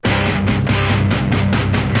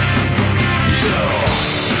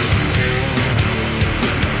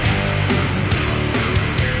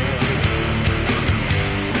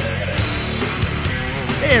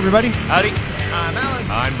everybody. Howdy. I'm Alan.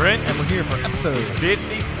 I'm Brent. And we're here for episode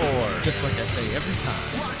 54. Just like I say every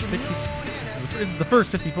time. It's 50. This is the first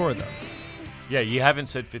 54, though. Yeah, you haven't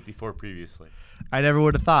said 54 previously. I never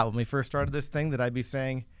would have thought when we first started this thing that I'd be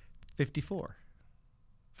saying 54.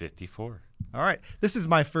 54. All right. This is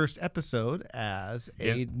my first episode as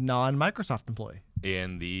a non-Microsoft employee.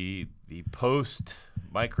 In the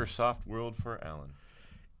post-Microsoft world for Alan.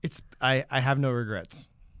 I have no regrets.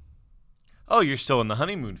 Oh, you're still in the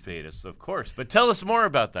honeymoon phase, of course. But tell us more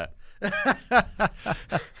about that.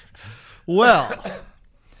 Well,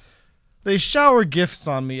 they shower gifts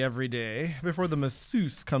on me every day before the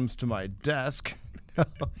masseuse comes to my desk.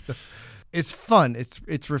 It's fun.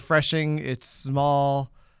 It's refreshing. It's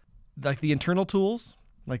small. Like the internal tools,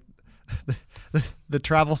 like the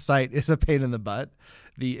travel site is a pain in the butt.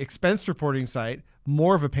 The expense reporting site,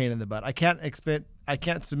 more of a pain in the butt. I can't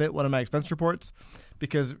submit one of my expense reports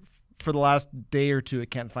because for the last day or two, it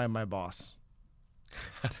can't find my boss.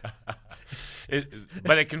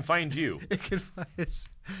 But it can find you. It can find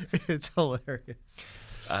it's hilarious.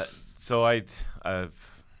 So I have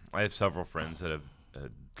several friends that have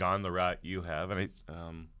gone the route you have,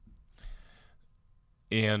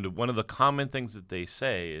 and one of the common things that they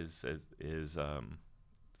say is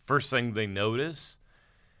first thing they notice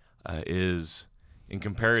is in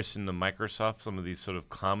comparison to Microsoft, some of these sort of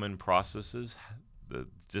common processes,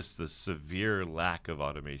 just the severe lack of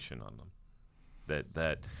automation on them.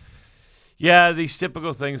 That these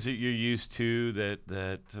typical things that you're used to that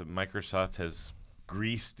Microsoft has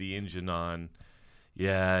greased the engine on.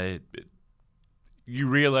 Yeah, you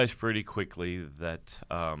realize pretty quickly that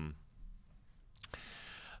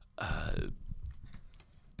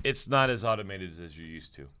it's not as automated as you're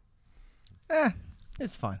used to.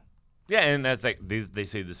 It's fine. Yeah, and that's like they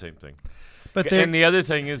say the same thing. And the other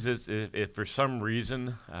thing is if for some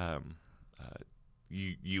reason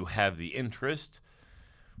you have the interest,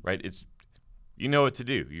 right? It's you know what to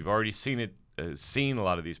do. You've already seen a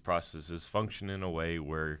lot of these processes function in a way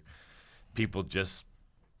where people just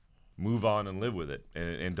move on and live with it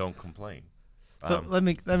and don't complain. So let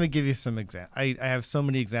me give you some examples. I have so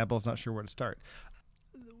many examples, not sure where to start.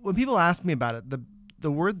 When people ask me about it,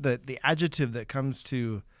 the adjective that comes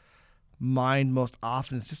to mind most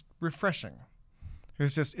often is just refreshing.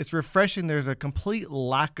 It's refreshing. There's a complete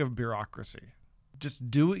lack of bureaucracy.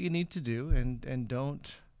 Just do what you need to do and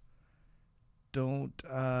don't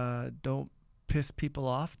piss people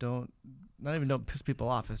off. Don't piss people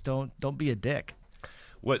off. It's don't be a dick.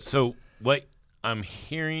 What I'm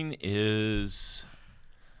hearing is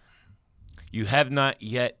you have not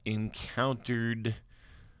yet encountered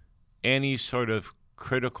any sort of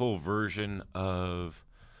critical version of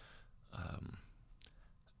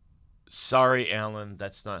sorry, Alan,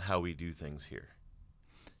 that's not how we do things here.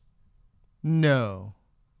 No.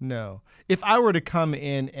 If I were to come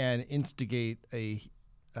in and institute a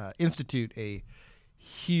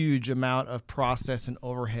huge amount of process and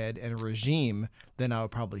overhead and regime, then I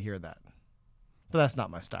would probably hear that. But that's not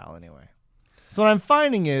my style anyway. So what I'm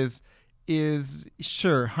finding is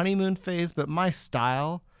sure, honeymoon phase, but my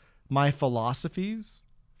style, my philosophies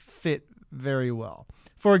fit very well.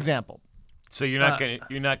 For example, so you're not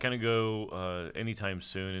gonna go anytime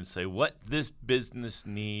soon and say what this business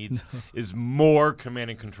needs is more command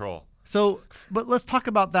and control. So, but let's talk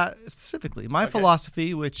about that specifically. My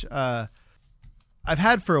philosophy, which I've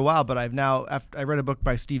had for a while, but I read a book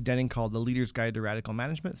by Steve Denning called The Leader's Guide to Radical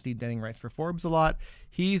Management. Steve Denning writes for Forbes a lot.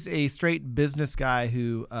 He's a straight business guy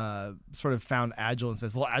who sort of found Agile and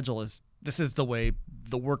says, well, Agile this is the way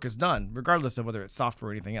the work is done, regardless of whether it's software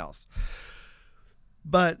or anything else.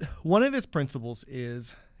 But one of his principles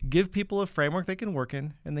is give people a framework they can work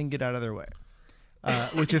in and then get out of their way,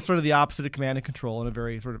 which is sort of the opposite of command and control in a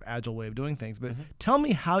very sort of agile way of doing things. But tell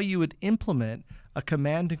me how you would implement a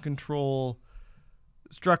command and control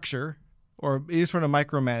structure or any sort of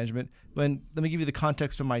micromanagement. Let me give you the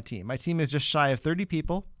context of my team. My team is just shy of 30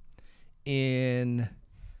 people in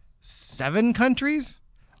 7 countries.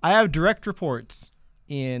 I have direct reports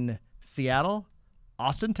in Seattle,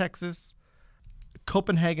 Austin, Texas,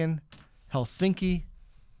 Copenhagen, Helsinki,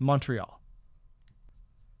 Montreal.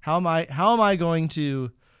 How am I going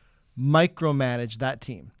to micromanage that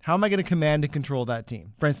team? How am I going to command and control that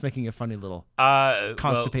team? Brent's making a funny little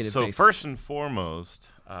constipated face. So first and foremost,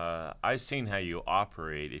 I've seen how you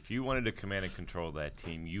operate. If you wanted to command and control that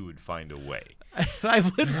team, you would find a way.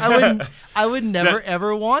 I would never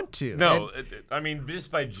ever want to. No, I mean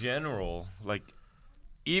just by general, like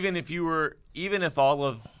even if all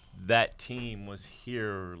of that team was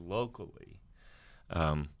here locally,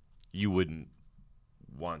 you wouldn't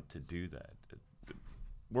want to do that.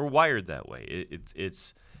 We're wired that way.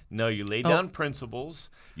 No, you lay down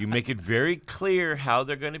principles. You make it very clear how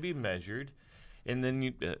they're going to be measured, and then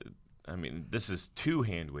you. This is too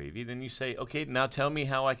hand wavy. Then you say, okay, now tell me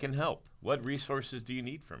how I can help. What resources do you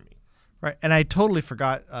need from me? Right, and I totally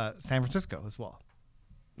forgot San Francisco as well.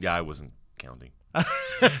 Yeah, I wasn't counting. I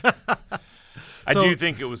do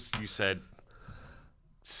think it was, you said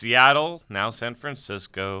Seattle, now San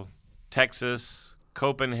Francisco, Texas,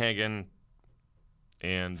 Copenhagen,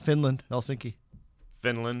 and Finland, Helsinki.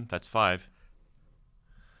 Finland, that's 5.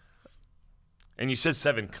 And you said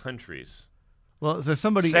 7 countries. Well, is there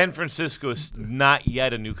somebody? San Francisco is not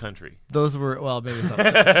yet a new country. Those were, well, maybe it's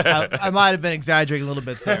I might have been exaggerating a little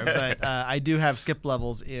bit there, but I do have skip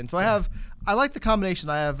levels in. So I like the combination.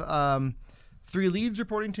 I have 3 leads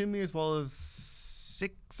reporting to me as well as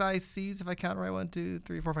 6 ICs, if I count right. 1, 2,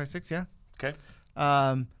 3, 4, 5, 6, yeah. Okay.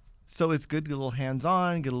 So it's good to get a little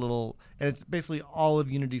hands-on, and it's basically all of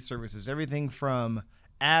Unity services. Everything from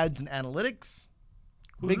ads and analytics,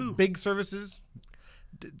 big services,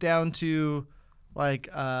 down to like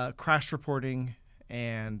crash reporting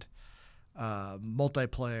and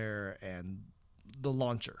multiplayer and the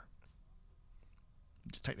launcher,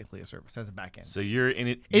 which is technically a service, has a back end. So you're in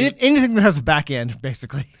it. Anything that has a back end,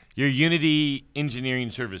 basically. Your Unity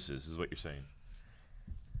engineering services is what you're saying.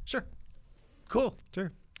 Sure. Cool.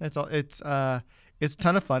 Sure. It's a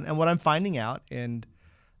ton of fun. And what I'm finding out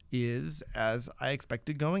is, as I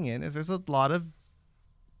expected going in, is there's a lot of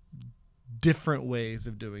different ways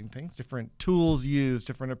of doing things, different tools used,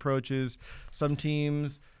 different approaches. Some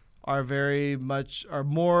teams are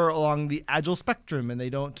more along the agile spectrum, and they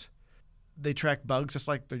track bugs just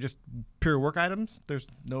like they're just pure work items. There's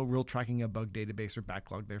no real tracking a bug database or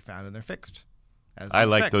backlog. They're found and they're fixed. I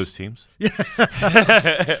like those teams. Yeah.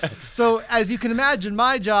 So as you can imagine,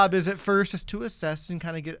 my job is at first just to assess and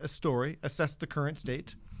kind of get a story, assess the current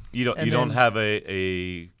state. You don't have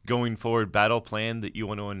a going forward battle plan that you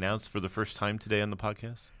want to announce for the first time today on the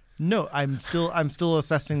podcast? No, I'm still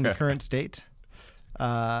assessing the current state,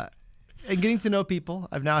 and getting to know people.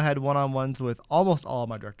 I've now had one-on-ones with almost all of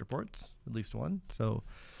my direct reports, at least one. So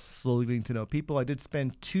slowly getting to know people. I did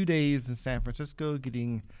spend 2 days in San Francisco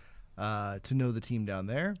getting to know the team down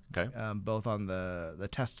there, both on the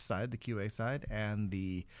test side, the QA side, and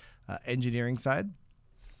the engineering side.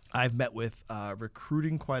 I've met with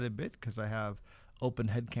recruiting quite a bit because I have open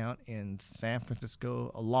headcount in San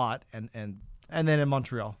Francisco a lot, and then in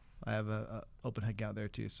Montreal I have a open headcount there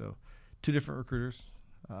too. So 2 different recruiters,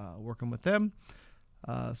 working with them.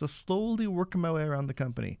 So slowly working my way around the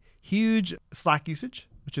company. Huge Slack usage,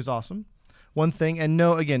 which is awesome. One thing, and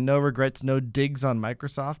no regrets, no digs on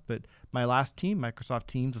Microsoft, but my last team, Microsoft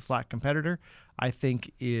Teams, a Slack competitor, I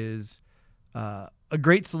think is a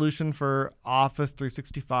great solution for Office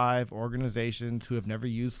 365 organizations who have never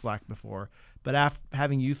used Slack before. But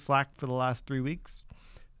having used Slack for the last 3 weeks,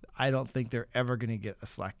 I don't think they're ever going to get a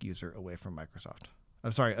Slack user away from Microsoft.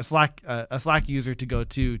 I'm sorry, a Slack user to go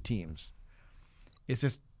to Teams. It's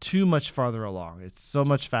just too much farther along. It's so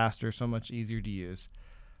much faster, so much easier to use.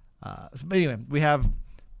 But anyway, we have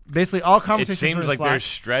basically all conversations. It seems like Slack. their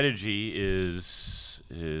strategy is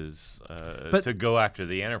to go after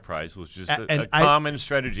the enterprise, which is a common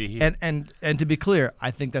strategy here. And to be clear,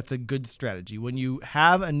 I think that's a good strategy. When you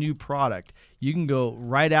have a new product, you can go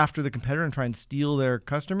right after the competitor and try and steal their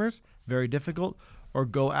customers. Very difficult. Or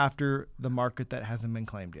go after the market that hasn't been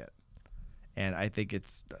claimed yet. And I think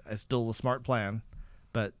it's still a smart plan,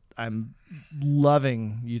 but I'm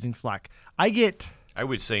loving using Slack. I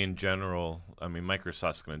would say in general,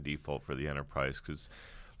 Microsoft's going to default for the enterprise because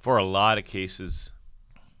for a lot of cases,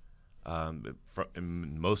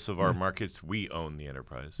 in most of our markets, we own the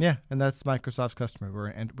enterprise. Yeah, and that's Microsoft's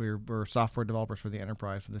customer. We're software developers for the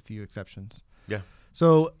enterprise with a few exceptions. Yeah.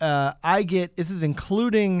 So this is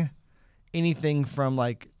including anything from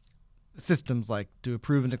like systems like to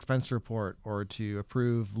approve an expense report or to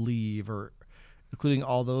approve leave, or including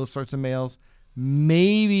all those sorts of mails.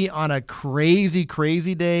 Maybe on a crazy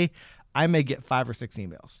day, I may get 5 or 6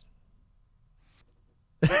 emails.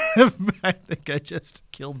 I think I just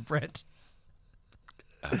killed Brent.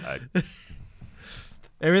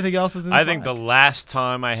 Everything else is in I think the last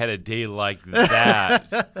time I had a day like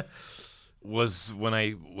that was when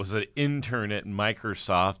I was an intern at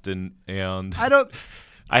Microsoft, and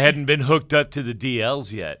I hadn't been hooked up to the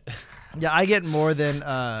DLs yet. Yeah, I get more than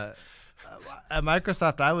at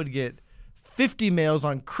Microsoft. I would get 50 mails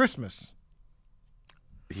on Christmas.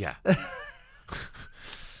 Yeah.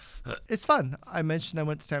 It's fun. I mentioned I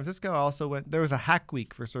went to San Francisco. I also there was a hack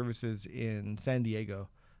week for services in San Diego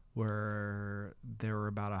where there were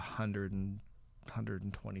about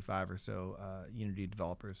 125 or so Unity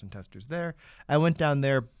developers and testers there. I went down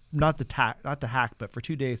there not to hack, but for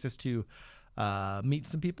 2 days just to meet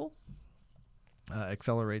some people,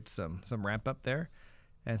 accelerate some ramp up there,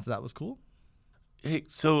 and so that was cool. Hey,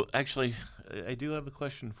 so actually, I do have a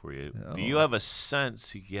question for you. Oh. Do you have a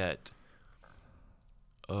sense yet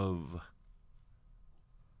of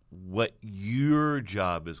what your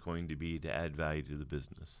job is going to be to add value to the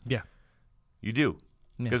business? Yeah, you do.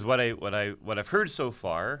 Yeah. Because what I've heard so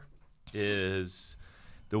far is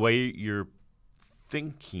the way you're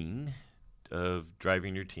thinking of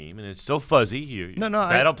driving your team, and it's still fuzzy.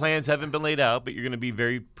 Battle plans haven't been laid out, but you're going to be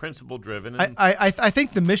very principle driven. I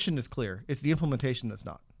think the mission is clear. It's the implementation that's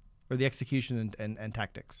not, or the execution and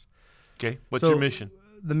tactics. Okay, what's your mission?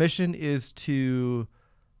 The mission is to,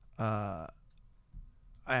 I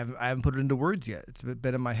haven't put it into words yet. It's a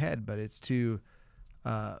bit in my head, but it's to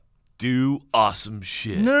do awesome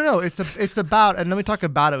shit. No. It's about, and let me talk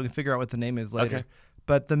about it. We can figure out what the name is later. Okay.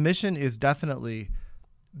 But the mission is definitely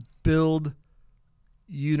build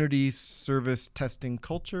Unity service testing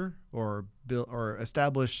culture, or build or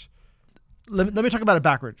establish. Let me talk about it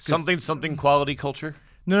backwards. Something quality culture.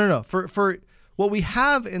 No. For what we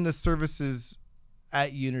have in the services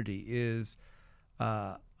at Unity is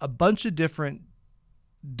a bunch of different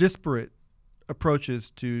disparate approaches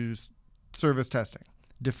to service testing,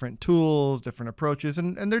 different tools, different approaches,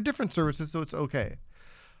 and they're different services, so it's okay.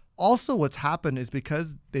 Also, what's happened is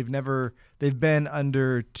because they've been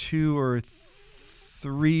under 2 or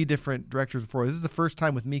 3 different directors before. This is the first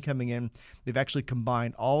time with me coming in, they've actually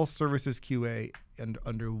combined all services QA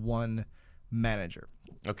under one manager.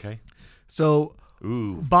 So,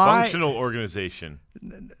 functional organization.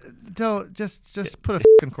 Don't just put a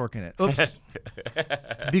fucking cork in it. Oops.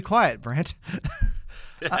 Be quiet, Brent.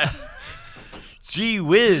 Gee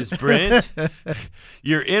whiz, Brent.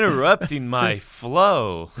 You're interrupting my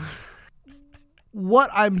flow. What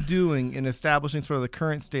I'm doing in establishing sort of the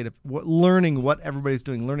current state of learning what everybody's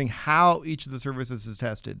doing, learning how each of the services is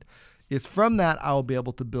tested, is from that I'll be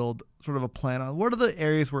able to build sort of a plan on what are the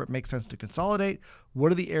areas where it makes sense to consolidate,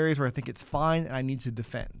 what are the areas where I think it's fine and I need to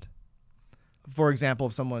defend. For example,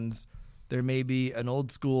 if there may be someone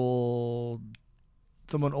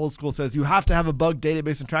old school says you have to have a bug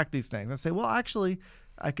database and track these things. I say, well, actually,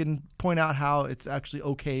 I can point out how it's actually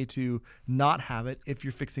okay to not have it if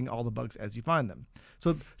you're fixing all the bugs as you find them.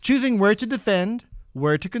 So choosing where to defend,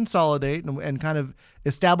 where to consolidate, and kind of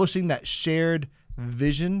establishing that shared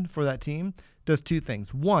vision for that team does 2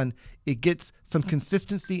 things. One, it gets some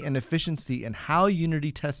consistency and efficiency in how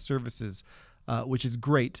Unity tests services, which is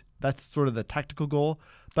great. That's sort of the tactical goal.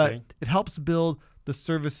 But It helps build the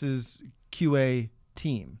services QA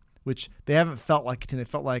team, which they haven't felt like a team. They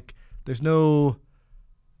felt like there's no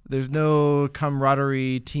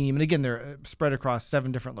camaraderie team. And again, they're spread across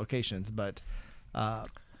 7 different locations. But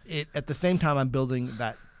at the same time, I'm building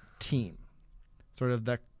that team, sort of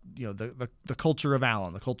the culture of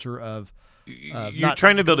Allen, the culture of. You're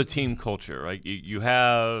trying to build a team culture, right? You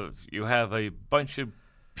have a bunch of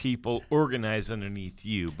people organized underneath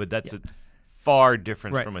you, but that's far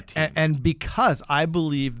different from a team. And because I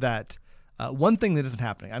believe that one thing that isn't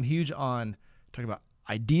happening, I'm huge on talking about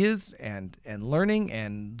ideas and learning,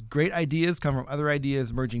 and great ideas come from other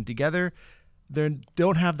ideas merging together. They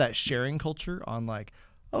don't have that sharing culture on like,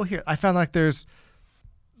 oh, here, I found like there's,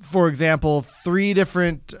 for example, 3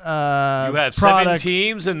 different you have products. 7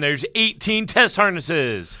 teams and there's 18 test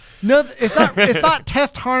harnesses. No, it's not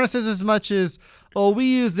test harnesses as much as, oh, we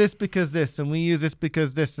use this because this, and we use this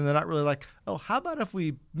because this, and they're not really like, oh, how about if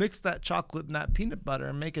we mix that chocolate and that peanut butter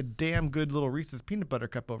and make a damn good little Reese's peanut butter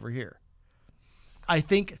cup over here. I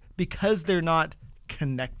think because they're not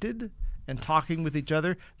connected and talking with each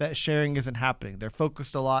other, that sharing isn't happening. They're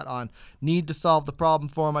focused a lot on need to solve the problem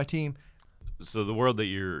for my team. So the world that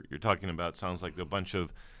you're talking about sounds like a bunch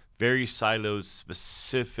of very siloed,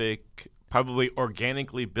 specific, probably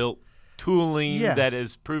organically built tooling that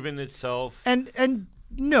has proven itself. And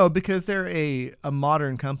no, because they're a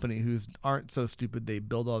modern company who's aren't so stupid they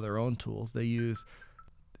build all their own tools. They use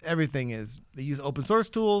they use open source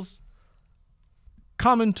tools,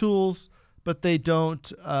 common tools, but they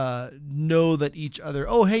don't know that each other,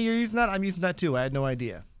 oh, hey, you're using that, I'm using that too. I had no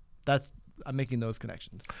idea. I'm making those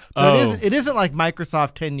connections. But it isn't like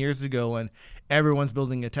Microsoft 10 years ago when everyone's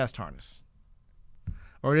building a test harness.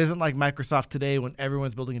 Or it isn't like Microsoft today when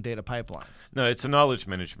everyone's building a data pipeline. No, it's a knowledge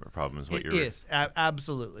management problem is what you're... It is,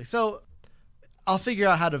 absolutely. So I'll figure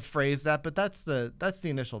out how to phrase that, but that's the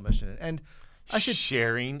initial mission. And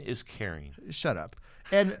sharing is caring. Shut up.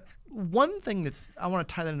 And one thing I want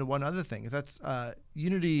to tie that into one other thing is that's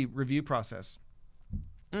Unity review process.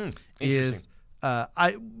 Is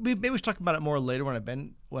maybe we should talk about it more later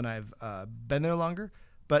when I've been there longer.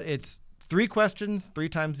 but it's 3 questions 3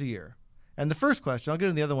 times a year. And the first question, I'll get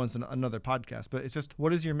into the other ones in another podcast, but it's just,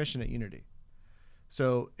 what is your mission at Unity?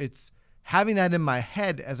 So it's having that in my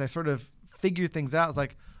head as I sort of figure things out. It's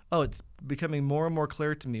like, oh, it's becoming more and more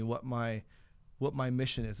clear to me what my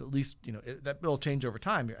mission is. At least, that will change over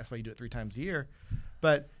time. That's why you do it 3 times a year.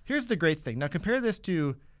 But here's the great thing. Now compare this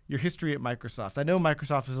to your history at Microsoft. I know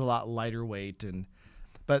Microsoft is a lot lighter weight,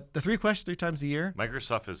 but the 3 questions 3 times a year.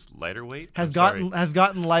 Microsoft is lighter weight? Has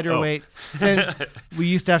gotten lighter weight since we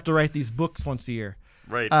used to have to write these books once a year.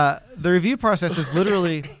 Right. The review process is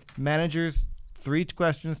literally managers, 3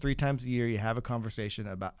 questions 3 times a year. You have a conversation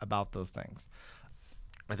about those things.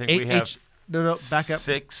 I think we have back up.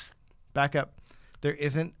 6. Back up. There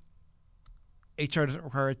isn't. HR doesn't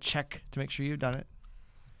require a check to make sure you've done it.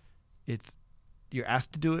 You're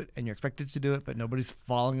asked to do it and you're expected to do it, but nobody's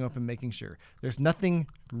following up and making sure. There's nothing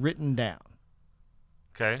written down.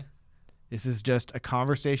 Okay. This is just a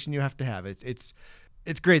conversation you have to have. It's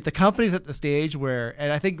great. The company's at the stage where,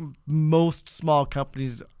 and I think most small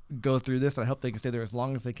companies go through this, and I hope they can stay there as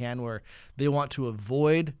long as they can, where they want to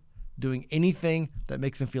avoid doing anything that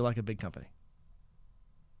makes them feel like a big company.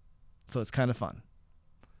 So it's kind of fun.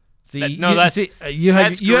 You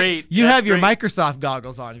have great. You have your Microsoft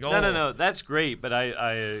goggles on. No. That's great, but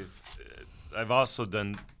I've also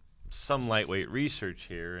done some lightweight research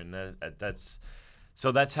here, and that's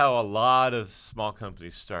how a lot of small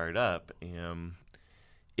companies start up.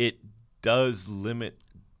 It does limit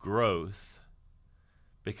growth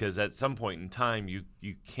because at some point in time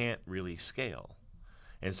you can't really scale,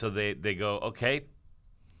 and so they go, okay.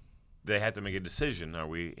 They have to make a decision. Are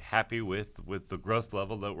we happy with the growth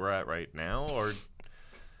level that we're at right now, or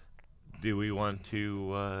do we want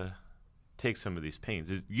to take some of these pains?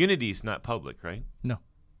 Unity's not public, right? No.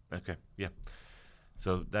 Okay. Yeah.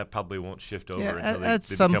 So that probably won't shift over until they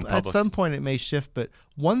become public. At some point it may shift, but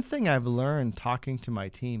one thing I've learned talking to my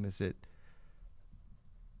team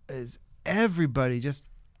is everybody just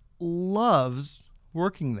loves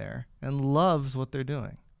working there and loves what they're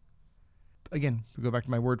doing. Again, we go back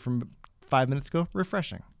to my word from 5 minutes ago,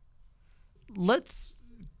 refreshing. Let's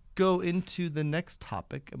go into the next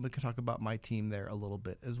topic, and we can talk about my team there a little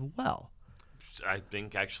bit as well. I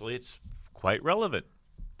think actually it's quite relevant.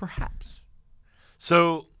 Perhaps.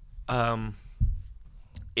 So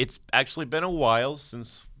it's actually been a while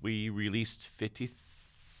since we released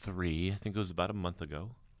 53. I think it was about a month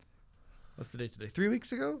ago. What's the date today? 3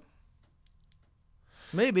 weeks ago?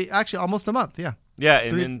 Maybe. Actually, almost a month, yeah. Yeah,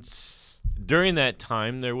 and then during that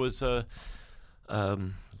time, there was a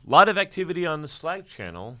lot of activity on the Slack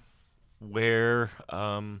channel where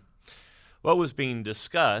what was being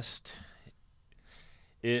discussed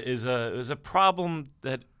is a problem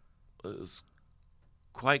that was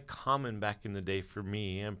quite common back in the day for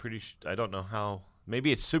me. I'm pretty sure, I don't know how,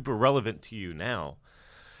 maybe it's super relevant to you now.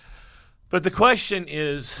 But the question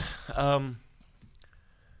is,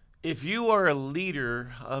 if you are a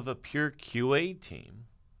leader of a pure QA team,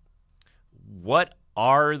 what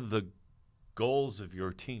are the goals of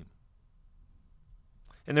your team?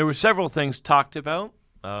 And there were several things talked about.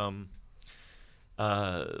 A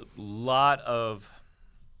lot of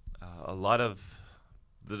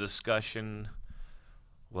the discussion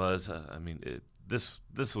was,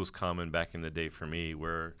 this was common back in the day for me,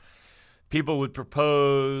 where people would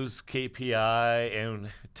propose KPI, and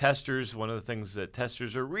testers, one of the things that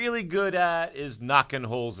testers are really good at is knocking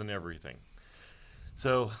holes in everything.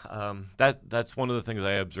 So that's one of the things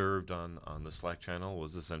I observed on the Slack channel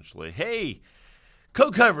was essentially, hey,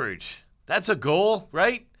 code coverage, that's a goal,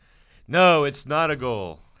 right? No, it's not a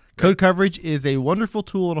goal. Code coverage is a wonderful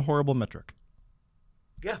tool and a horrible metric.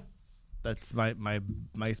 Yeah. That's my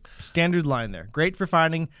standard line there. Great for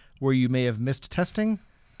finding where you may have missed testing,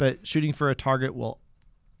 but shooting for a target will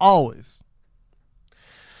always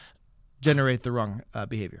generate the wrong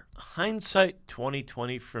behavior. Hindsight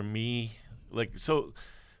 2020 for me, so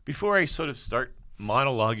before I sort of start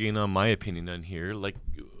monologuing on my opinion on here,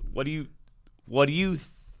 what do you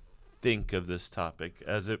think of this topic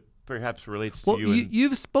as it perhaps relates to you? Well,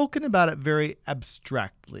 you've spoken about it very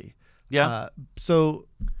abstractly. Yeah. So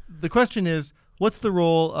the question is, what's the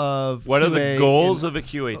role of what QA are the goals of a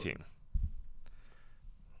QA team?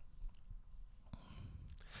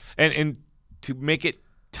 And to make it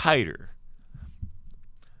tighter,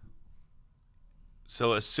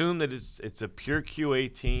 so assume that it's a pure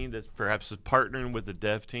QA team that's perhaps partnering with the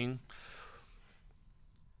dev team.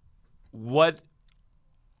 What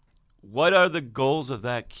are the goals of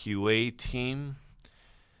that QA team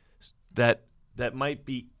that might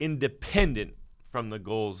be independent from the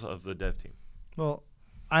goals of the dev team? Well,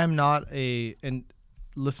 I'm not and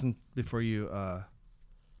listen before you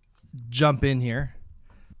jump in here.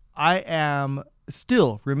 I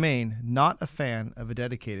remain not a fan of a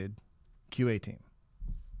dedicated QA team.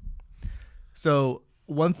 So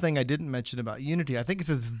one thing I didn't mention about Unity, I think this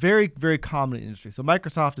is very, very common in the industry. So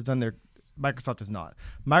Microsoft is not.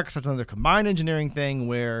 Microsoft's on their combined engineering thing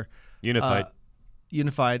where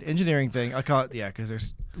unified engineering thing. I call it,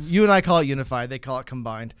 because you and I call it unified. They call it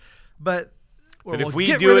combined. But if we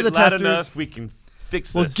do it loud enough, we can fix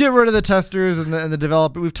this. We'll get rid of the testers and the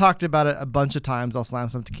developer. We've talked about it a bunch of times. I'll slam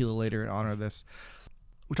some tequila later in honor of this.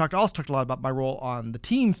 We also talked a lot about my role on the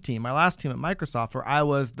Teams team, my last team at Microsoft, where I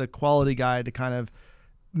was the quality guy to kind of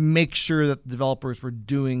make sure that the developers were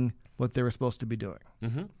doing what they were supposed to be doing.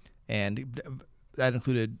 Mm-hmm. And that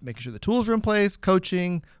included making sure the tools were in place,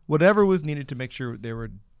 coaching, whatever was needed to make sure we were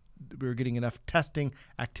getting enough testing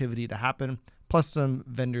activity to happen, plus some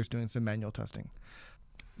vendors doing some manual testing.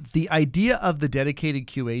 The idea of the dedicated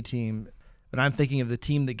QA team, and I'm thinking of the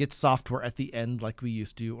team that gets software at the end like we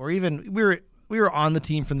used to, or even we were on the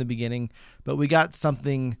team from the beginning, but we got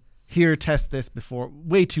something here, test this before,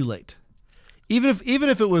 way too late. Even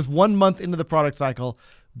if it was 1 month into the product cycle,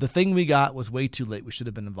 the thing we got was way too late. We should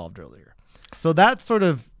have been involved earlier. So that's sort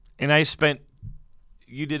of... And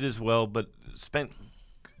you did as well, but spent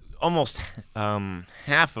almost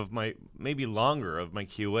half of maybe longer of my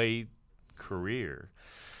QA career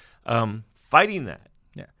fighting that.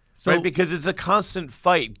 Yeah. So, right? Because it's a constant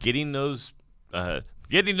fight getting those dev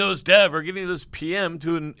or getting those PM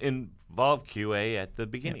to involve QA at the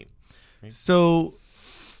beginning. Yeah. Right? So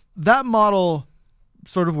that model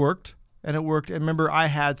sort of worked, and it worked. And remember, I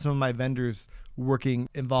had some of my vendors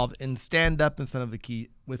involved in stand-up and some of the key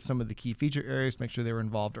feature areas to make sure they were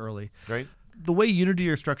involved early. Right. The way Unity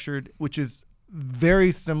are structured, which is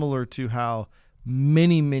very similar to how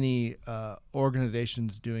many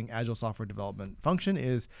organizations doing agile software development function,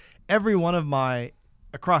 is every one of my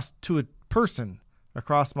across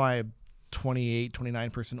my 28, 29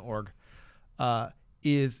 person org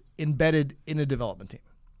is embedded in a development team.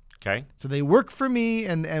 Okay. So they work for me,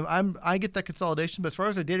 and I get that consolidation. But as far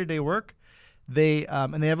as their day-to-day work, they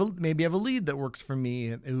maybe have a lead that works for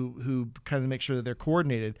me who kind of makes sure that they're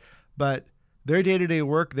coordinated. But their day-to-day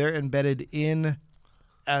work, they're embedded in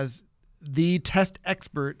as the test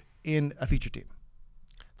expert in a feature team.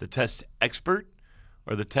 The test expert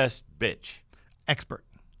or the test bitch? Expert.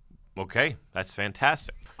 Okay, that's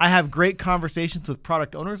fantastic. I have great conversations with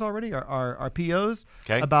product owners already, our POs,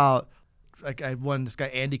 okay, about, like, I had this guy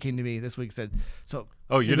Andy came to me this week, said, so.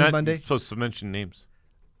 Oh, you're not Monday? Supposed to mention names.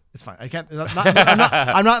 It's fine. I can't.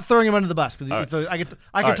 I'm not throwing him under the bus because so I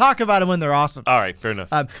can talk about him when they're awesome. All right, fair enough.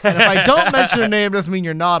 And if I don't mention a name, doesn't mean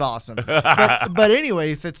you're not awesome. But anyway,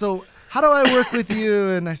 he said, so how do I work with you?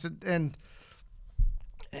 And I said, and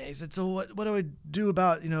he said, so what do I do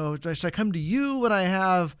about, should I come to you when I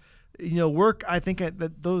have, work I think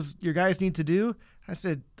that those your guys need to do? I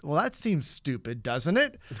said, well, that seems stupid, doesn't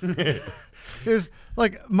it? Because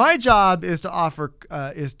my job is to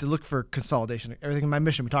look for consolidation. Everything in my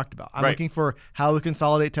mission we talked about. I'm looking for how we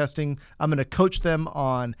consolidate testing. I'm going to coach them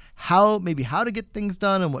on how to get things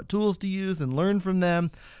done and what tools to use and learn from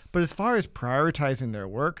them. But as far as prioritizing their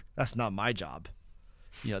work, that's not my job.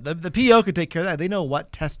 The PO could take care of that. They know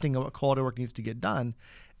what testing and what quality work needs to get done,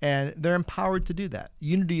 and they're empowered to do that.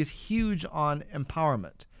 Unity is huge on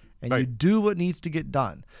empowerment. And you do what needs to get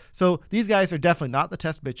done. So these guys are definitely not the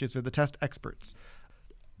test bitches; they're the test experts.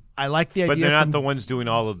 I like the idea. But they're not the ones doing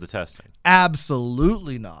all of the testing.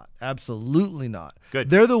 Absolutely not. Absolutely not.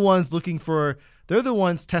 Good. They're the ones testing for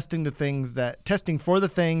the things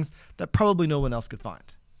that probably no one else could find.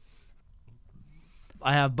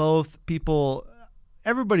 I have both people.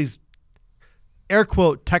 Everybody's air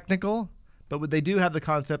quote technical, but they do have the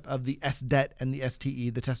concept of the SDET and the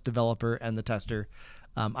STE, the test developer and the tester.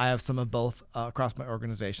 I have some of both across my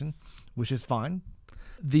organization, which is fine.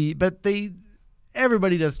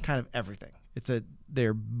 Everybody does kind of everything.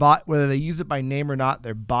 They're bought, whether they use it by name or not,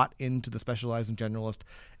 they're bought into the specialized and generalist.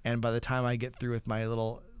 And by the time I get through with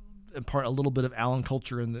impart a little bit of Allen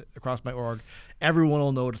culture across my org, everyone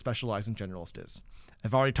will know what a specialized and generalist is.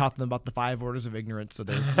 I've already taught them about the 5 orders of ignorance, so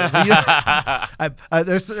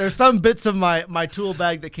there's some bits of my tool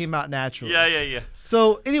bag that came out naturally. Yeah.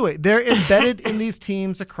 So anyway, they're embedded in these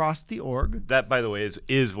teams across the org. That, by the way,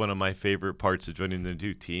 is one of my favorite parts of joining the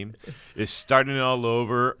new team, is starting all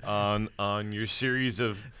over on your series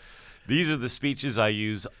of, these are the speeches I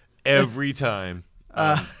use every time.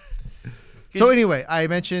 So anyway, I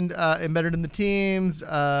mentioned embedded in the teams.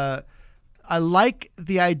 I like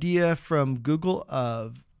the idea from Google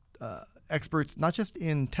of experts, not just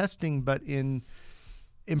in testing, but in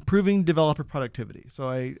improving developer productivity. So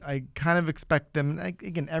I kind of expect them,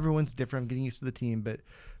 again, everyone's different. I'm getting used to the team, but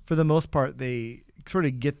for the most part, they sort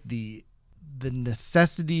of get the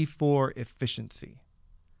necessity for efficiency.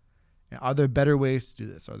 Are there better ways to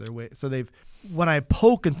do this? Are there ways? So when I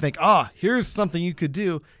poke and think, here's something you could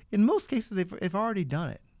do, in most cases, they've already done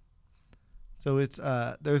it. So it's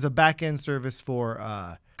there's a back-end service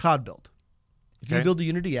for cloud build. If you build a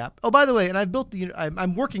Unity app. Oh, by the way, and I've built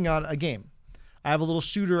I'm working on a game. I have a little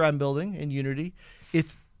shooter I'm building in Unity.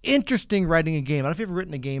 It's interesting writing a game. I don't know if you've ever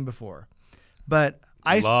written a game before, but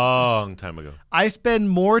long time ago. I spend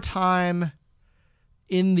more time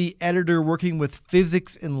in the editor working with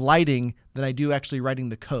physics and lighting than I do actually writing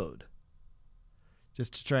the code,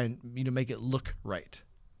 just to try and make it look right.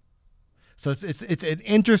 So it's an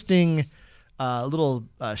interesting little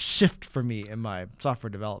shift for me in my software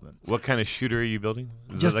development. What kind of shooter are you building?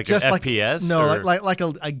 Is Just it like an FPS? No, like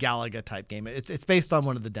a Galaga type game. It's based on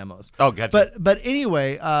one of the demos. Oh, gotcha. But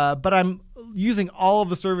anyway, but I'm using all of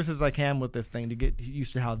the services I can with this thing to get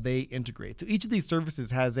used to how they integrate. So each of these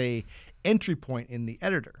services has a entry point in the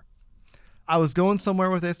editor. I was going somewhere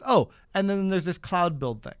with this. Oh, and then there's this cloud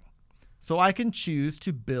build thing. So I can choose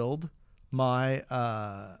to build my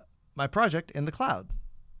my project in the cloud,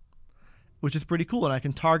 which is pretty cool. And I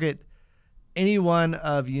can target any one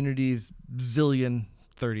of Unity's zillion,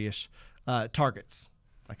 30-ish targets.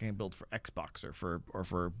 I can build for Xbox or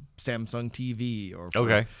for Samsung TV or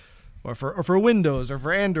for Windows or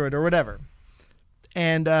for Android or whatever.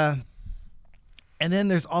 And then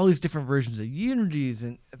there's all these different versions of Unities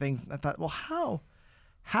and things. I thought, well,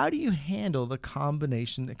 how do you handle the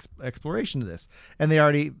combination exploration of this? And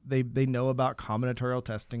they know about combinatorial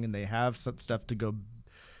testing, and they have some stuff to go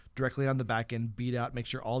directly on the back end, beat out, make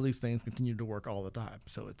sure all these things continue to work all the time.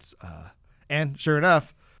 So it's and sure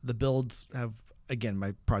enough, the builds have, again,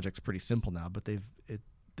 my project's pretty simple now, but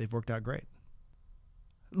they've worked out great.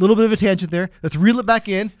 A little bit of a tangent there. Let's reel it back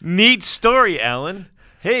in. Neat story, Alan.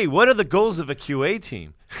 Hey, what are the goals of a QA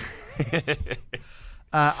team?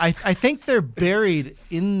 I think they're buried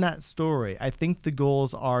in that story. I think the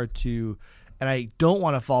goals are to, and I don't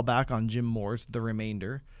want to fall back on Jim Moore's The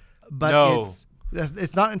Remainder, but no.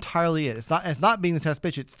 It's not entirely it. It's not being the test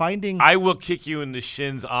pitch. It's finding. I will kick you in the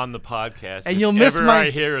shins on the podcast, and you'll miss I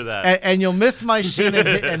hear that, and you'll miss my shin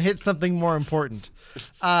and hit something more important.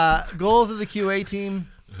 Goals of the QA team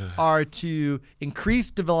are to increase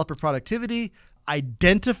developer productivity,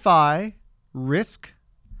 identify risk.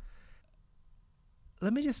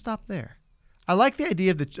 Let me just stop there. I like the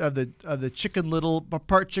idea of the Chicken Little,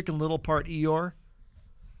 part Eeyore.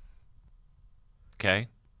 Okay.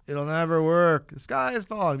 It'll never work. The sky is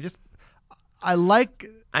falling. I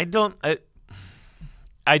don't.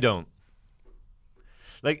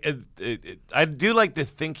 Like, I do like the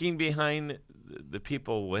thinking behind the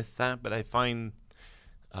people with that, but I find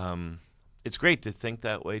it's great to think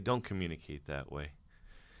that way. Don't communicate that way.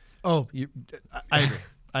 Oh, I agree.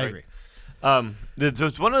 I agree.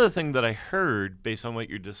 There's one other thing that I heard based on what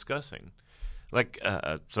you're discussing. Like,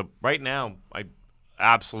 so right now, I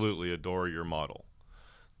absolutely adore your model.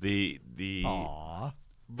 Aww.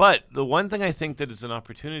 But the one thing I think that is an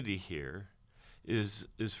opportunity here is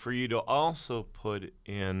for you to also put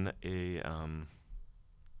in a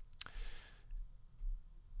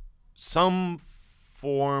some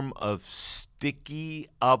form of sticky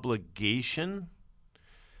obligation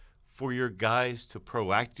for your guys to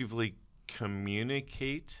proactively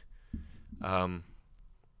communicate and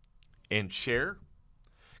share,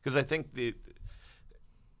 because I think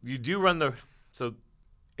you do run so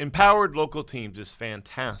empowered local teams is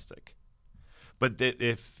fantastic, but that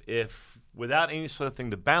if without any sort of thing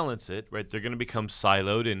to balance it, right, they're going to become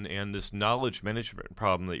siloed, and this knowledge management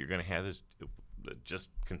problem that you're going to have is just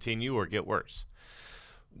continue or get worse.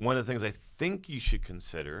 One of the things I think you should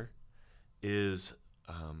consider is,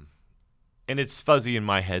 and it's fuzzy in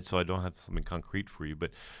my head, so I don't have something concrete for you, but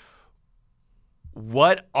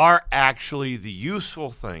what are actually the useful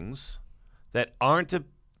things that aren't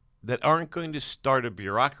going to start a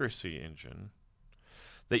bureaucracy engine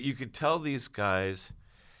that you could tell these guys,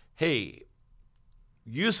 hey,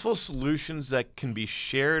 useful solutions that can be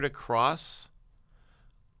shared across,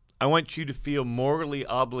 I want you to feel morally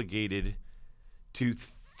obligated to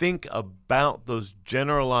think about those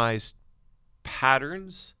generalized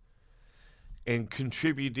patterns and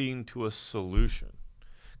contributing to a solution.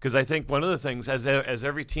 Because I think one of the things, as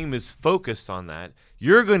every team is focused on that,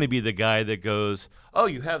 you're going to be the guy that goes, oh,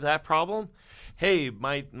 you have that problem? Hey,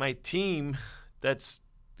 my team that's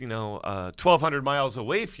 1,200 miles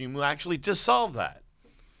away from you actually just solved that.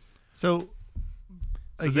 So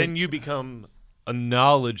then you become a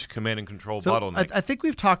knowledge command and control So bottleneck. I think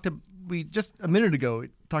we just a minute ago we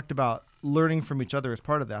talked about learning from each other as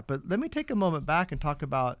part of that. But let me take a moment back and talk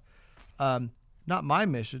about not my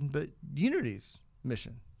mission, but Unity's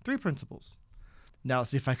mission. 3 principles. Now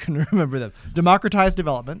let's see if I can remember them. Democratize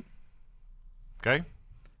development. Okay.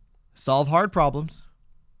 Solve hard problems.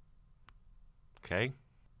 Okay.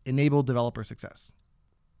 Enable developer success.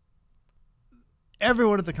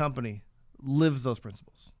 Everyone at the company lives those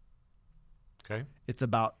principles. Okay. It's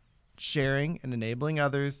about sharing and enabling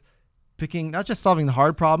others, picking, not just solving the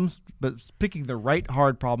hard problems, but picking the right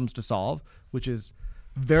hard problems to solve, which is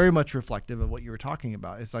very much reflective of what you were talking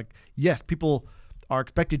about. It's like, yes, people are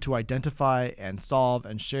expected to identify and solve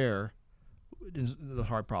and share the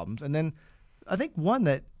hard problems. And then I think one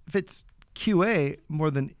that fits QA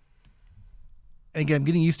more than, and again, I'm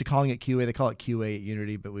getting used to calling it QA. They call it QA at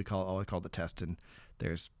Unity, but we call it the test, and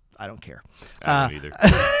I don't care. I don't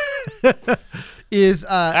either.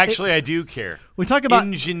 Actually, I do care. We talk about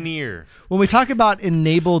engineer. When we talk about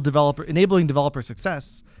enabling developer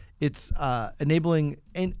success, it's enabling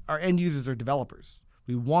our end users or developers.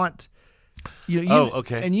 We want,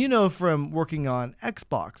 okay. And from working on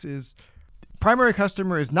Xbox is primary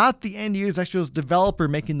customer is not the end user, actually, it's developer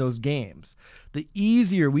making those games. The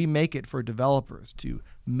easier we make it for developers to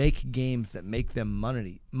make games that make them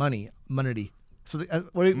money. So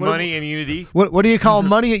money in Unity. What do you call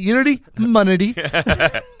money at Unity? Money.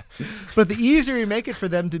 But the easier we make it for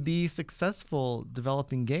them to be successful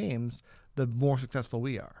developing games, the more successful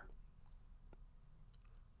we are.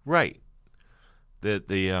 Right. So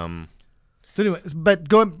anyway, but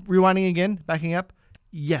rewinding again, backing up.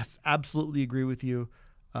 Yes, absolutely agree with you.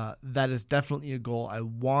 That is definitely a goal. I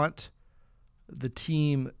want the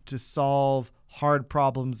team to solve hard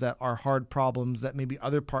problems that are hard problems that maybe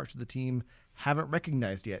other parts of the team haven't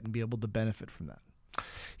recognized yet and be able to benefit from that.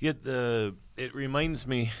 Yet it reminds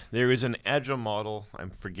me, there is an agile model.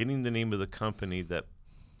 I'm forgetting the name of the company that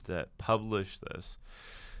published this.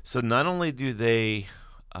 So not only do they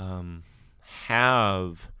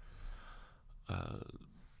have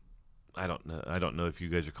I don't know if you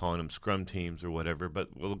guys are calling them scrum teams or whatever, but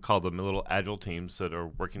we'll call them little agile teams that are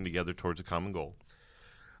working together towards a common goal.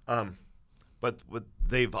 But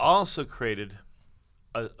they've also created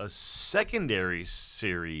a secondary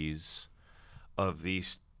series of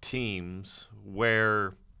these teams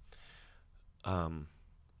where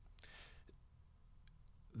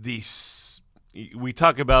we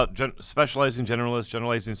talk about specializing generalists,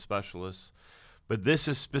 generalizing specialists, but this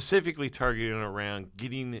is specifically targeting around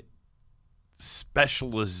getting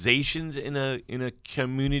specializations in a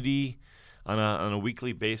community on a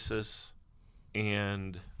weekly basis,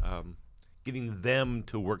 and getting them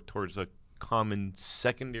to work towards a common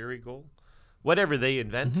secondary goal, whatever they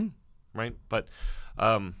invent, right? But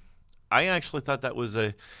I actually thought that was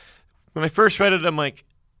when I first read it, I'm like,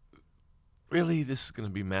 really, this is going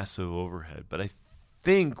to be massive overhead. But I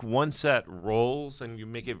think once that rolls and you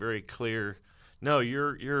make it very clear, no,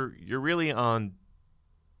 you're really on,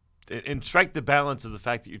 and strike the balance of the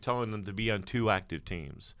fact that you're telling them to be on 2 active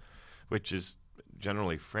teams, which is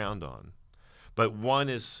generally frowned on. But one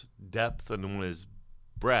is depth and one is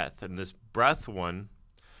breadth, and this breadth one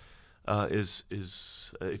is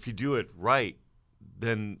if you do it right,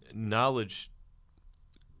 then knowledge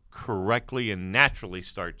correctly and naturally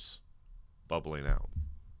starts bubbling out.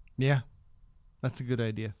 Yeah, that's a good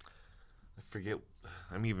idea.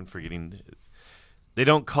 I'm even forgetting. They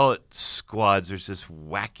don't call it squads. There's this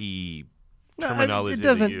wacky terminology.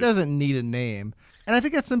 It doesn't need a name, and I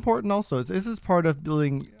think that's important. Also, this is part of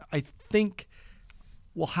building. I think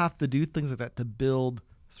we'll have to do things like that to build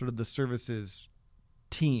sort of the services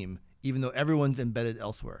team, even though everyone's embedded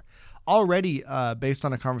elsewhere. Already, based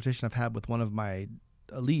on a conversation I've had with one of my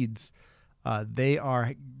leads, they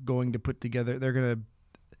are going to put together. They're going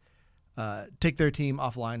to take their team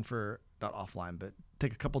offline not offline, but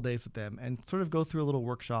take a couple days with them and sort of go through a little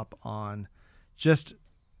workshop on just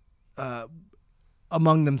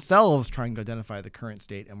among themselves trying to identify the current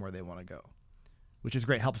state and where they want to go, which is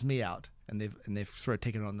great. Helps me out, and they've sort of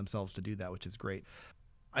taken it on themselves to do that, which is great.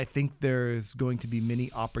 I think there's going to be many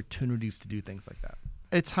opportunities to do things like that.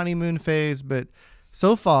 It's honeymoon phase, but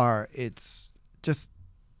so far it's just,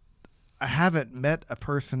 I haven't met a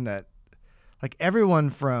person that, like,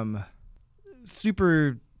 everyone from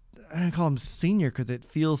super, I don't call them senior because it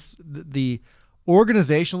feels,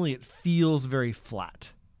 organizationally it feels very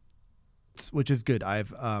flat, which is good.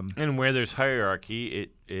 And where there's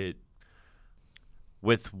hierarchy, it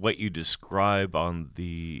with what you describe on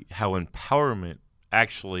how empowerment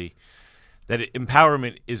actually,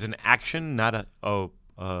 empowerment is an action, not a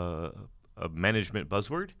management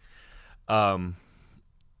buzzword. it's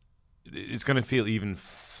going to feel even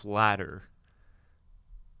flatter,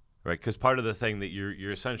 right? Because part of the thing that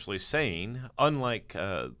you're essentially saying, unlike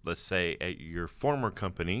let's say at your former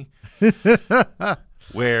company,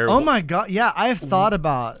 where Oh my God! Yeah, I've thought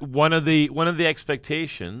about. one of the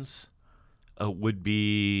expectations would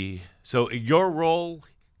be, so your role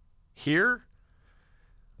here,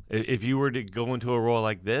 if you were to go into a role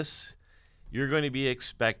like this, you're going to be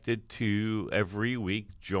expected to every week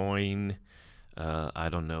join, I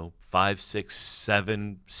don't know, 5, 6,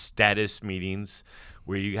 7 status meetings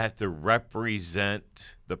where you have to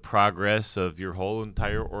represent the progress of your whole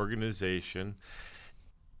entire organization.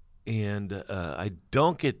 And I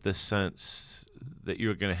don't get the sense that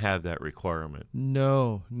you're going to have that requirement.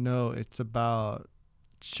 No, it's about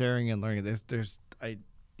sharing and learning.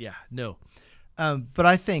 No. But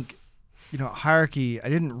I think, hierarchy, I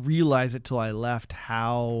didn't realize it till I left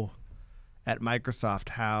at Microsoft,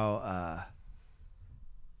 how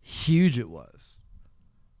huge it was.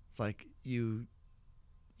 It's like you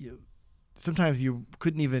sometimes you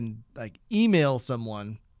couldn't even email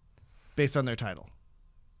someone based on their title.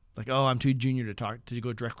 Like, oh, I'm too junior to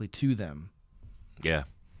go directly to them. Yeah.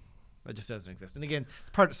 That just doesn't exist. And again,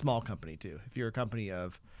 part of a small company too. If you're a company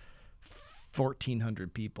of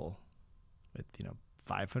 1,400 people with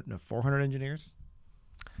 400 engineers.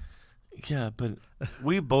 Yeah, but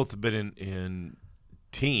we've both been in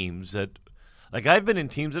teams that, I've been in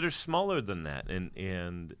teams that are smaller than that,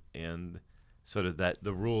 and sort of that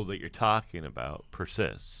the rule that you're talking about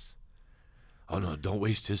persists. Oh no, don't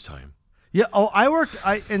waste his time. Yeah. Oh, I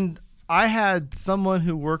had someone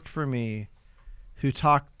who worked for me who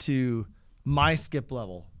talked to my skip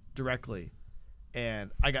level directly,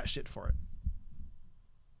 and I got shit for it.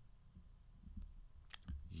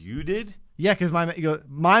 You did? Yeah, because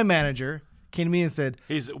my manager came to me and said,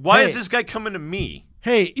 Why is this guy coming to me?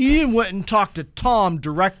 Hey, Ian went and talked to Tom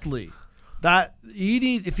directly. That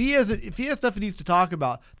if he has stuff he needs to talk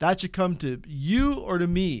about, that should come to you or to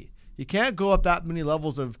me. You can't go up that many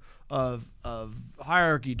levels of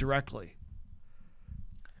hierarchy directly.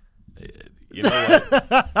 You know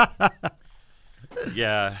what?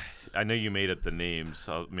 Yeah, I know you made up the names,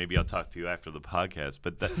 so maybe I'll talk to you after the podcast.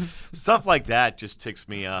 But stuff like that just ticks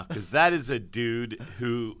me off, because that is a dude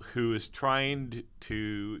who is trying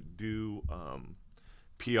to do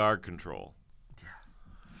PR control. Yeah.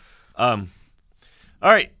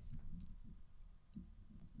 All right.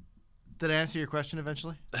 Did I answer your question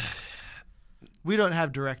eventually? We don't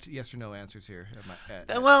have direct yes or no answers here.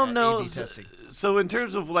 No. A/B testing. So in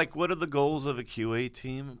terms of what are the goals of a QA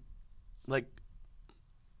team? My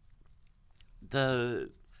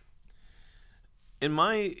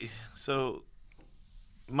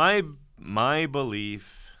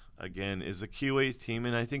belief again is a QA team,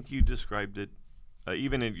 and I think you described it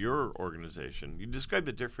even in your organization. You described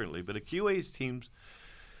it differently, but a QA team's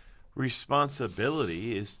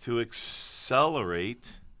responsibility is to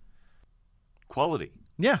accelerate quality.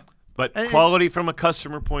 Yeah. But quality from a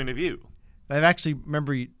customer point of view. I've actually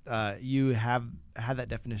remember you have had that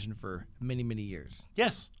definition for many, many years.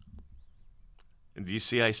 Yes. And do you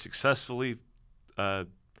see I successfully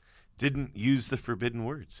didn't use the forbidden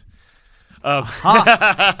words?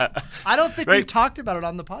 I don't think we've talked about it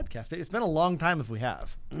on the podcast. It's been a long time if we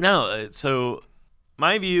have. No. So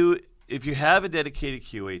my view, if you have a dedicated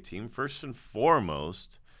QA team, first and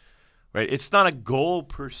foremost, right, it's not a goal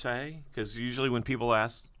per se, because usually when people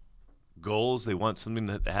ask goals, they want something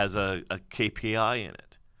that has a KPI in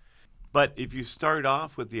it. But if you start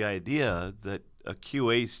off with the idea that a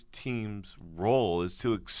QA team's role is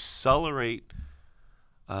to accelerate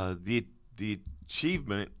the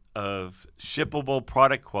achievement of shippable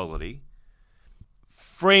product quality,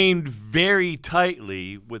 framed very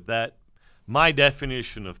tightly with that, my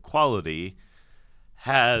definition of quality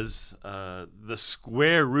has the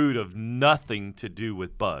square root of nothing to do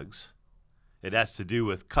with bugs. It has to do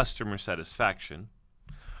with customer satisfaction.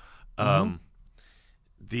 Then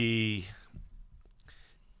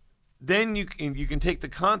you can take the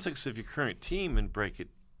context of your current team and break it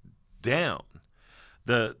down.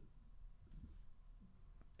 It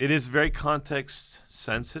is very context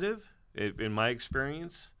sensitive, in my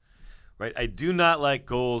experience, right? I do not like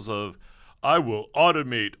goals of, I will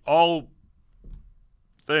automate all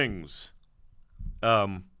things.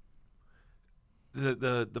 The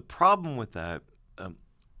problem with that,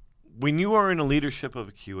 when you are in a leadership of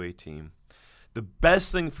a QA team, the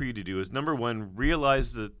best thing for you to do is, number one,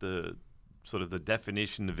 realize that the sort of the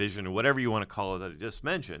definition, the vision, or whatever you want to call it that I just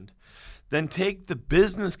mentioned. Then take the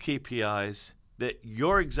business KPIs that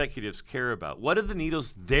your executives care about. What are the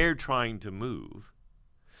needles they're trying to move?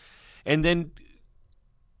 And then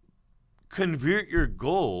convert your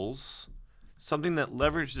goals, something that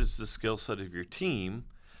leverages the skill set of your team,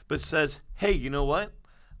 but says, hey, you know what?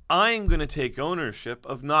 I'm going to take ownership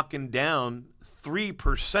of knocking down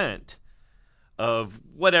 3% of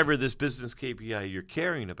whatever this business KPI you're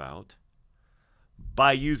caring about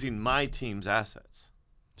by using my team's assets.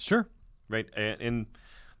 Sure. Right? And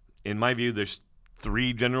in my view, there's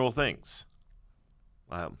 3 general things.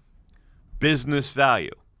 Business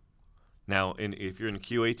value. Now, if you're in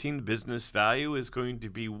Q18, business value is going to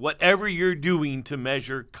be whatever you're doing to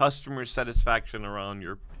measure customer satisfaction around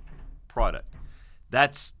your product.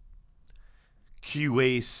 That's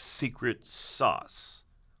QA's secret sauce.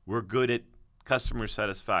 We're good at customer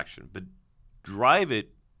satisfaction, but drive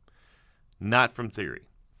it not from theory.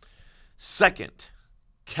 Second,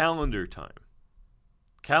 calendar time.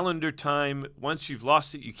 Calendar time, once you've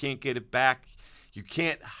lost it, you can't get it back. You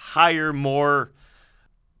can't hire more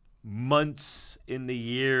months in the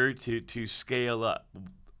year to scale up.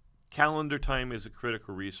 Calendar time is a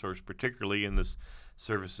critical resource, particularly in this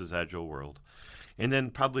services agile world. And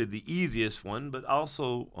then probably the easiest one, but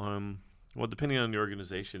also, well, depending on the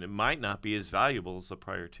organization, it might not be as valuable as the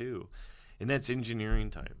prior two, and that's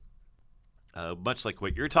engineering time. Much like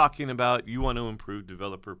what you're talking about, you want to improve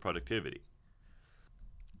developer productivity.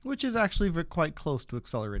 Which is actually quite close to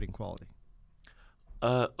accelerating quality.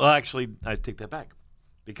 Well, actually, I take that back.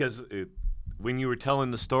 Because when you were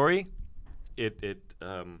telling the story,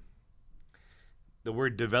 the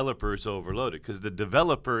word developer is overloaded, because the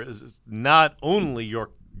developer is not only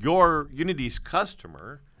your Unity's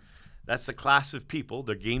customer, that's the class of people,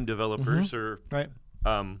 they're game developers, or right.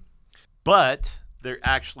 But they're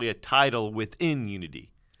actually a title within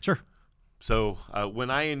Unity. Sure. So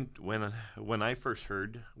when I first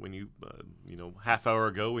heard, when you half hour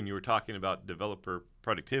ago when you were talking about developer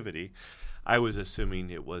productivity, I was assuming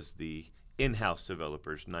it was the in-house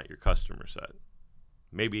developers, not your customer set.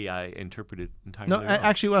 Maybe I interpreted entirely wrong.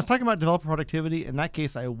 Actually, when I was talking about developer productivity, in that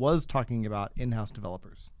case, I was talking about in-house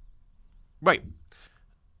developers. Right.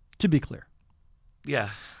 To be clear. Yeah.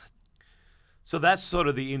 So that's sort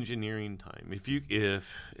of the engineering time. If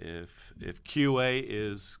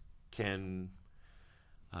QA can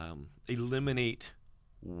eliminate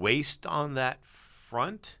waste on that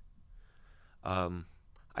front, I'm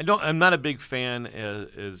not a big fan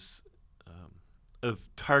of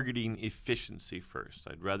targeting efficiency first.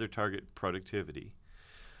 I'd rather target productivity.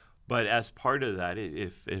 But as part of that,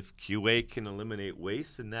 if QA can eliminate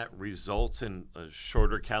waste, then that results in a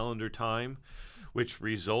shorter calendar time, which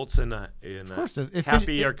results in a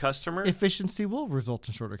happier customer. Efficiency will result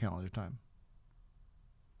in shorter calendar time.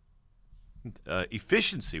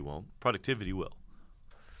 Efficiency won't. Productivity will.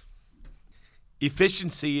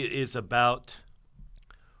 Efficiency is about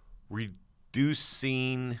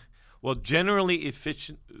reducing. Well, generally,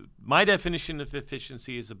 my definition of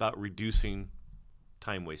efficiency is about reducing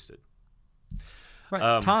time wasted.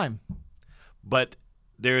 Right, time. But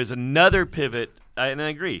there is another pivot, and I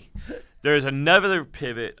agree. There is another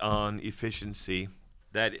pivot on efficiency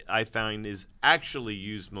that I find is actually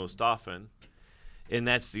used most often, and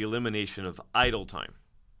that's the elimination of idle time.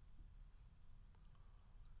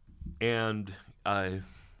 And I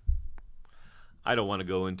don't want to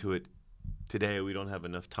go into it today. We don't have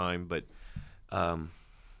enough time, but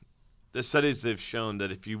the studies have shown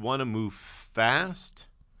that if you want to move fast,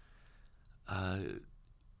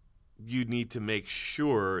 you need to make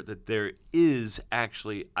sure that there is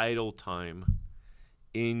actually idle time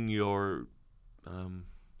in your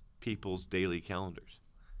people's daily calendars.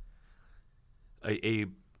 A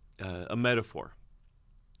metaphor.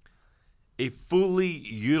 A fully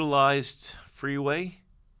utilized freeway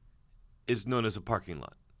is known as a parking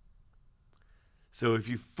lot. So if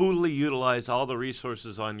you fully utilize all the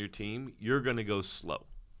resources on your team, you're going to go slow.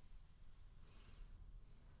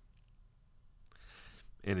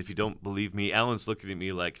 And if you don't believe me, Alan's looking at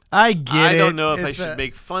me like, I get it. I don't know if I should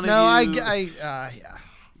make fun of you. Yeah.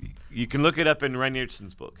 You can look it up in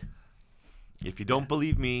Reinertsen's book. If you don't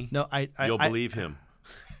believe me, you'll believe him.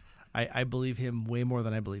 I believe him way more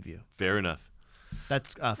than I believe you. Fair enough.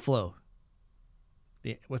 That's Flow.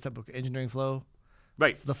 What's that book? Engineering Flow?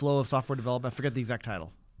 Right. The Flow of Software Development. I forget the exact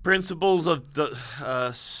title. Principles of the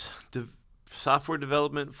software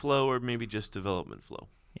development flow, or maybe just development flow.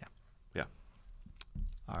 Yeah.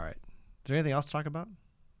 All right. Is there anything else to talk about?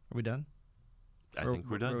 Are we done? I think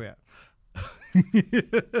we're done. Where are we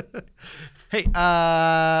at? Hey,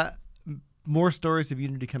 more stories of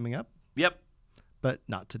Unity coming up. Yep. But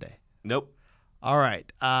not today. Nope. All right.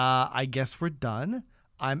 I guess we're done.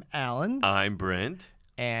 I'm Alan. I'm Brent.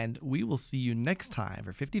 And we will see you next time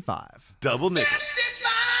for 55. Double Nickel.